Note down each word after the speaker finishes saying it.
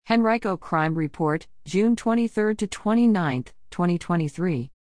Henrico Crime Report, June 23 to 29, 2023.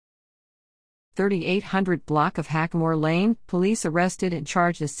 3800 block of Hackmore Lane, police arrested and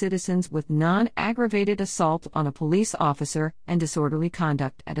charged as citizens with non-aggravated assault on a police officer and disorderly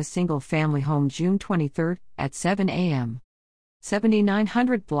conduct at a single-family home June 23 at 7 a.m.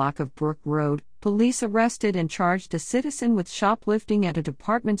 7900 block of Brook Road, police arrested and charged a citizen with shoplifting at a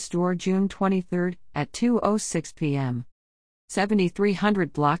department store June 23 at 2:06 p.m.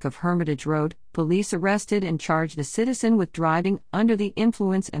 7300 block of Hermitage Road, police arrested and charged a citizen with driving under the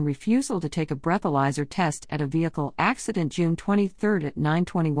influence and refusal to take a breathalyzer test at a vehicle accident June 23 at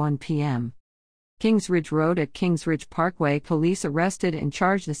 9:21 p.m. Kingsridge Road at Kingsridge Parkway, police arrested and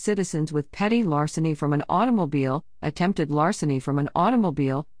charged the citizens with petty larceny from an automobile, attempted larceny from an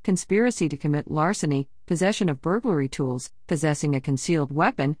automobile, conspiracy to commit larceny, possession of burglary tools, possessing a concealed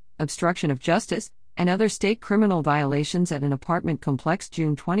weapon, obstruction of justice, and other state criminal violations at an apartment complex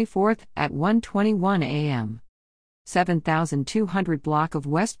June 24 at 1:21 a.m. 7200 block of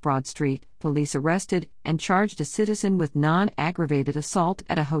West Broad Street, police arrested and charged a citizen with non-aggravated assault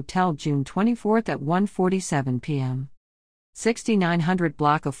at a hotel June 24 at 1:47 p.m. 6900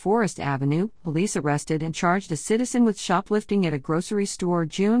 block of Forest Avenue, police arrested and charged a citizen with shoplifting at a grocery store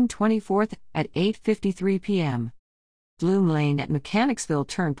June 24 at 8:53 p.m. Bloom Lane at Mechanicsville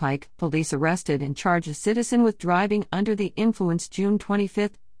Turnpike, police arrested and charged a citizen with driving under the influence June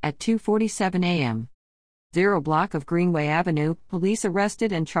 25 at 2:47 a.m. 0 block of Greenway Avenue, police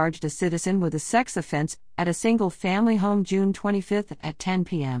arrested and charged a citizen with a sex offense at a single-family home June 25 at 10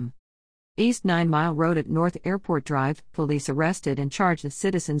 p.m. East 9 Mile Road at North Airport Drive, police arrested and charged the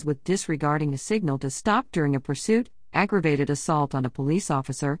citizens with disregarding a signal to stop during a pursuit, aggravated assault on a police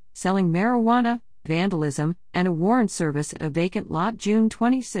officer, selling marijuana, vandalism, and a warrant service at a vacant lot June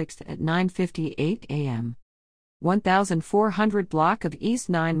 26 at 9:58 a.m. 1400 block of East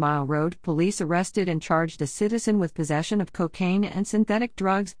 9 Mile Road, police arrested and charged a citizen with possession of cocaine and synthetic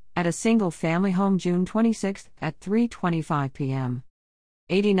drugs at a single-family home June 26 at 3:25 p.m.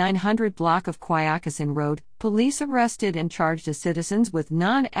 8900 block of Quioccasin Road, police arrested and charged a citizens with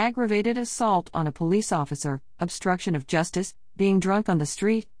non-aggravated assault on a police officer, obstruction of justice, being drunk on the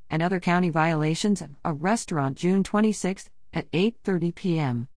street, and other county violations at a restaurant June 26 at 8:30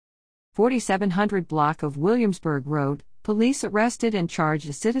 p.m. 4700 block of Williamsburg Road, police arrested and charged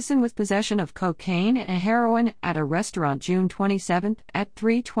a citizen with possession of cocaine and heroin at a restaurant June 27 at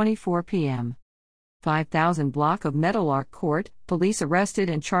 3:24 p.m. 5000 block of Meadowlark Court, police arrested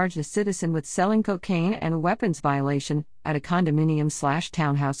and charged a citizen with selling cocaine and a weapons violation at a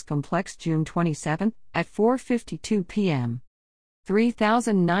condominium/townhouse complex June 27 at 4:52 p.m.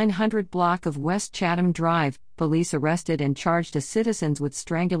 3900 block of West Chatham Drive, police arrested and charged a citizens with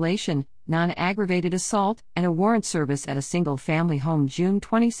strangulation, non-aggravated assault, and a warrant service at a single-family home June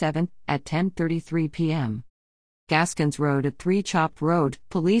 27 at 10:33 p.m. Gaskins Road at 3 Chopped Road,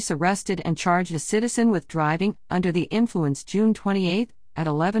 police arrested and charged a citizen with driving under the influence June 28 at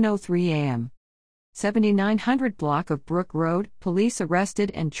 11:03 a.m. 7900 block of Brook Road, police arrested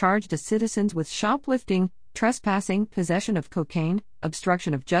and charged a citizens with shoplifting, trespassing, possession of cocaine,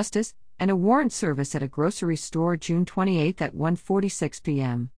 obstruction of justice, and a warrant service at a grocery store June 28 at 1:46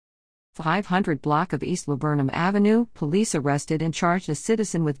 p.m. 500 block of East Laburnum Avenue, police arrested and charged a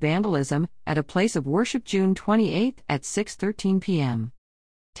citizen with vandalism at a place of worship June 28 at 6:13 p.m.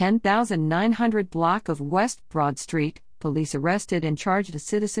 10900 block of West Broad Street, police arrested and charged a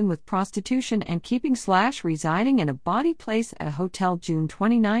citizen with prostitution and keeping/residing in a bawdy place at a hotel June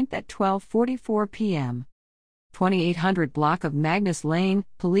 29 at 12:44 p.m. 2800 block of Magnus Lane,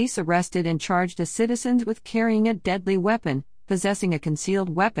 police arrested and charged a citizen with carrying a deadly weapon, possessing a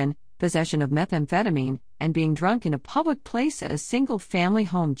concealed weapon, possession of methamphetamine, and being drunk in a public place at a single-family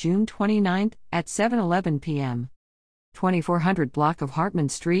home June 29 at 7:11 p.m. 2400 block of Hartman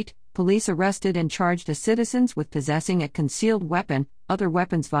Street, police arrested and charged a citizens with possessing a concealed weapon, other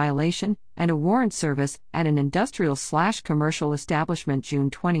weapons violation, and a warrant service at an industrial/commercial establishment June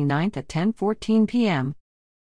 29 at 10:14 p.m.